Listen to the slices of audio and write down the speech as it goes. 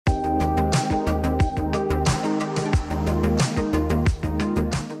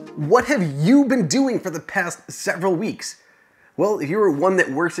what have you been doing for the past several weeks? Well, if you're one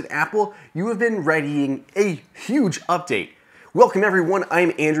that works at Apple, you have been readying a huge update. Welcome everyone,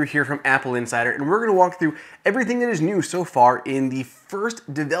 I'm Andrew here from AppleInsider, and we're going to walk through everything that is new so far in the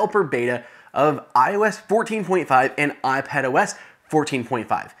first developer beta of iOS 14.5 and iPadOS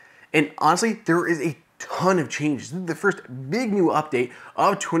 14.5. And honestly, there is a ton of changes. This is the first big new update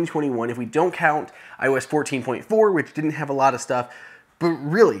of 2021 if we don't count iOS 14.4, which didn't have a lot of stuff. But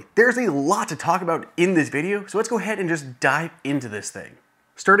really, there's a lot to talk about in this video, so let's go ahead and just dive into this thing.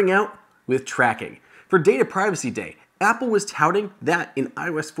 Starting out with tracking. For Data Privacy Day, Apple was touting that in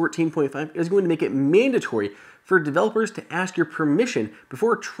iOS 14.5 it is going to make it mandatory for developers to ask your permission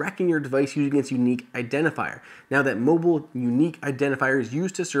before tracking your device using its unique identifier. Now that mobile unique identifier is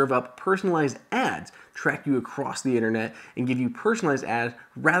used to serve up personalized ads, track you across the internet, and give you personalized ads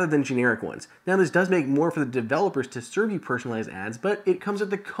rather than generic ones. Now this does make more for the developers to serve you personalized ads, but it comes at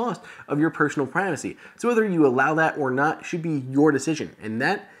the cost of your personal privacy. So whether you allow that or not should be your decision, and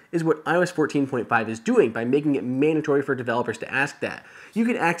that is what iOS 14.5 is doing by making it mandatory for developers to ask that. You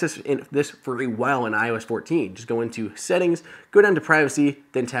can access this for a while in iOS 14. Just go into Settings, go down to Privacy,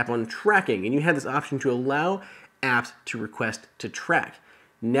 then tap on Tracking, and you have this option to allow apps to request to track.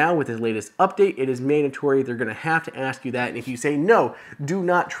 Now with this latest update, it is mandatory. They're going to have to ask you that, and if you say, no, do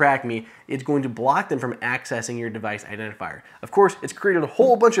not track me, it's going to block them from accessing your device identifier. Of course, it's created a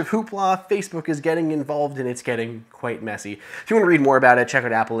whole bunch of hoopla. Facebook is getting involved, and it's getting quite messy. If you want to read more about it, check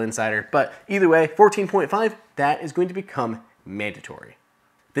out AppleInsider. But either way, 14.5, that is going to become mandatory.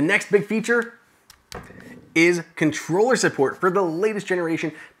 The next big feature is controller support for the latest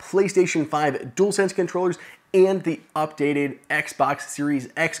generation PlayStation 5 DualSense controllers and the updated Xbox Series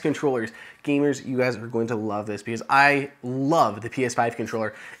X controllers. Gamers, you guys are going to love this because I love the PS5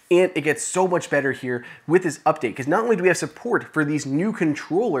 controller, and it gets so much better here with this update because not only do we have support for these new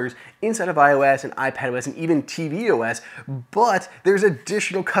controllers inside of iOS and iPadOS and even tvOS, but there's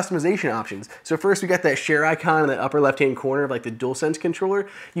additional customization options. So first we got that share icon in the upper left-hand corner of like the DualSense controller.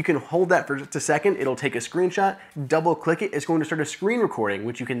 You can hold that for just a second. It'll take a screenshot, double click it. It's going to start a screen recording,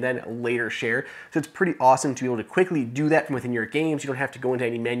 which you can then later share. So it's pretty awesome to be able to quickly do that from within your games. You don't have to go into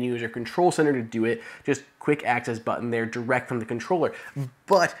any menus or control center to do it. Just quick access button there direct from the controller.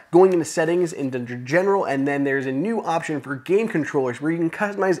 But going into settings, into general, and then there's a new option for game controllers where you can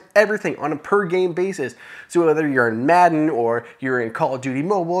customize everything on a per game basis. So whether you're in Madden or you're in Call of Duty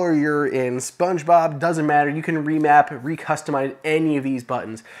Mobile or you're in SpongeBob, doesn't matter. You can remap, recustomize any of these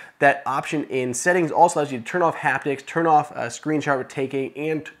buttons. That option in settings also allows you to turn off haptics, turn off screenshot taking,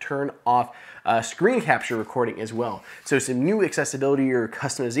 and turn off screen capture recording as well. So some new accessibility or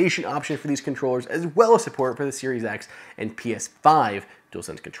customization options for these controllers, as well as support for the Series X and PS5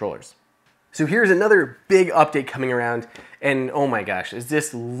 DualSense controllers. So here's another big update coming around, and oh my gosh, is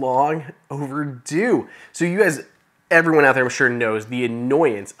this long overdue? So you guys, everyone out there I'm sure knows the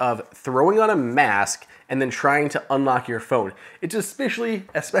annoyance of throwing on a mask and then trying to unlock your phone. It's especially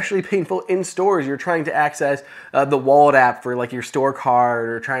painful in stores. You're trying to access the wallet app for like your store card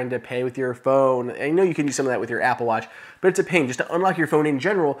or trying to pay with your phone. I know you can do some of that with your Apple Watch, but it's a pain just to unlock your phone in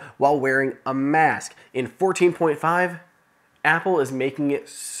general while wearing a mask. In 14.5, Apple is making it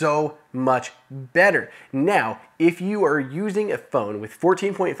so much better. Now, if you are using a phone with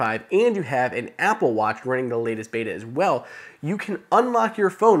 14.5 and you have an Apple Watch running the latest beta as well, you can unlock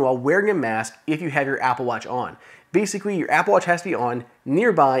your phone while wearing a mask if you have your Apple Watch on. Basically, your Apple Watch has to be on,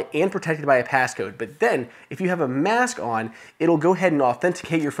 nearby, and protected by a passcode. But then, if you have a mask on, it'll go ahead and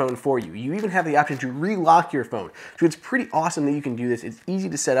authenticate your phone for you. You even have the option to relock your phone. So it's pretty awesome that you can do this. It's easy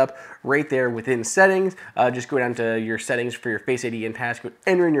to set up right there within settings. Just go down to your settings for your Face ID and passcode,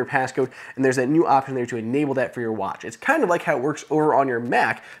 enter in your passcode, and there's that new option there to enable that for your watch. It's kind of like how it works over on your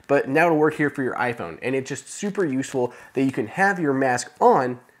Mac, but now it'll work here for your iPhone. And it's just super useful that you can have your mask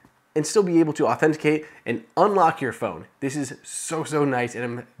on and still be able to authenticate and unlock your phone. This is so nice, and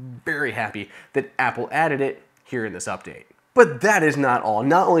I'm very happy that Apple added it here in this update. But that is not all.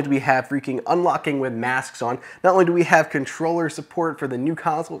 Not only do we have freaking unlocking with masks on, not only do we have controller support for the new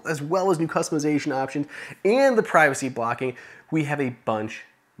console, as well as new customization options and the privacy blocking, we have a bunch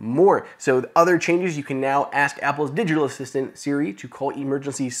more. So the other changes, you can now ask Apple's digital assistant Siri to call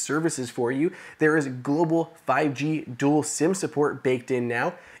emergency services for you. There is global 5G dual SIM support baked in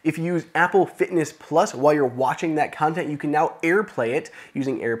now. If you use Apple Fitness Plus while you're watching that content, you can now AirPlay it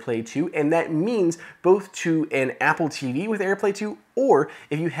using AirPlay 2, and that means both to an Apple TV with AirPlay 2 or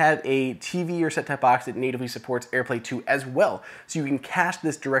if you have a TV or set-top box that natively supports AirPlay 2 as well. So you can cast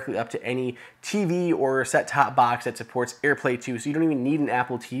this directly up to any TV or set-top box that supports AirPlay 2, so you don't even need an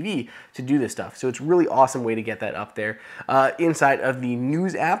Apple TV to do this stuff. So it's a really awesome way to get that up there. Inside of the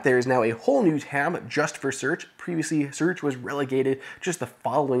News app, there is now a whole new tab just for search. Previously, search was relegated just the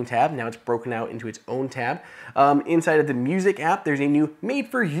following tab. Now it's broken out into its own tab. Inside of the Music app, there's a new Made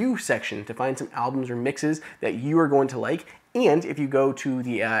For You section to find some albums or mixes that you are going to like. And if you go to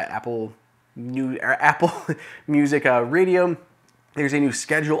the Apple Music radio, there's a new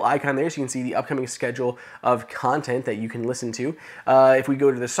schedule icon there, so you can see the upcoming schedule of content that you can listen to. If we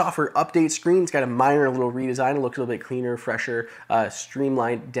go to the software update screen, it's got a minor little redesign. It looks a little bit cleaner, fresher,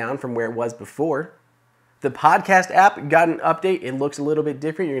 streamlined down from where it was before. The podcast app got an update. It looks a little bit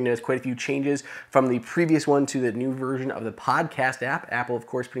different. You're going to notice quite a few changes from the previous one to the new version of the podcast app. Apple, of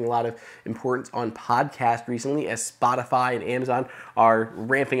course, putting a lot of importance on podcast recently as Spotify and Amazon are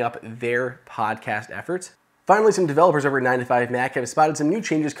ramping up their podcast efforts. Finally, some developers over at 9to5Mac have spotted some new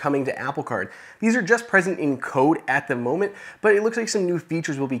changes coming to Apple Card. These are just present in code at the moment, but it looks like some new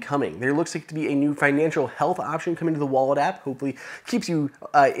features will be coming. There looks like to be a new financial health option coming to the Wallet app, hopefully keeps you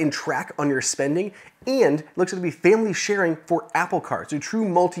in track on your spending, and it looks like to be family sharing for Apple Card. So true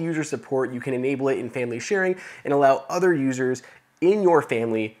multi-user support, you can enable it in family sharing and allow other users in your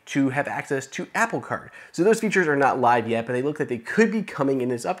family to have access to Apple Card. So those features are not live yet, but they look like they could be coming in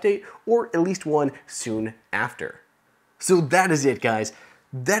this update, or at least one soon after. So that is it, guys.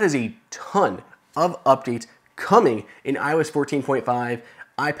 That is a ton of updates coming in iOS 14.5,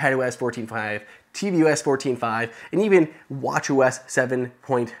 iPadOS 14.5, tvOS 14.5, and even watchOS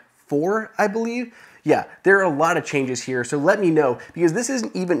 7.4, I believe. Yeah, there are a lot of changes here, so let me know, because this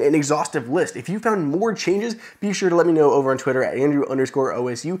isn't even an exhaustive list. If you found more changes, be sure to let me know over on Twitter at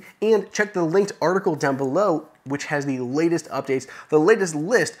Andrew_OSU, and check the linked article down below, which has the latest updates, the latest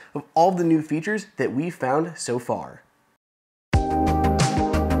list of all the new features that we've found so far.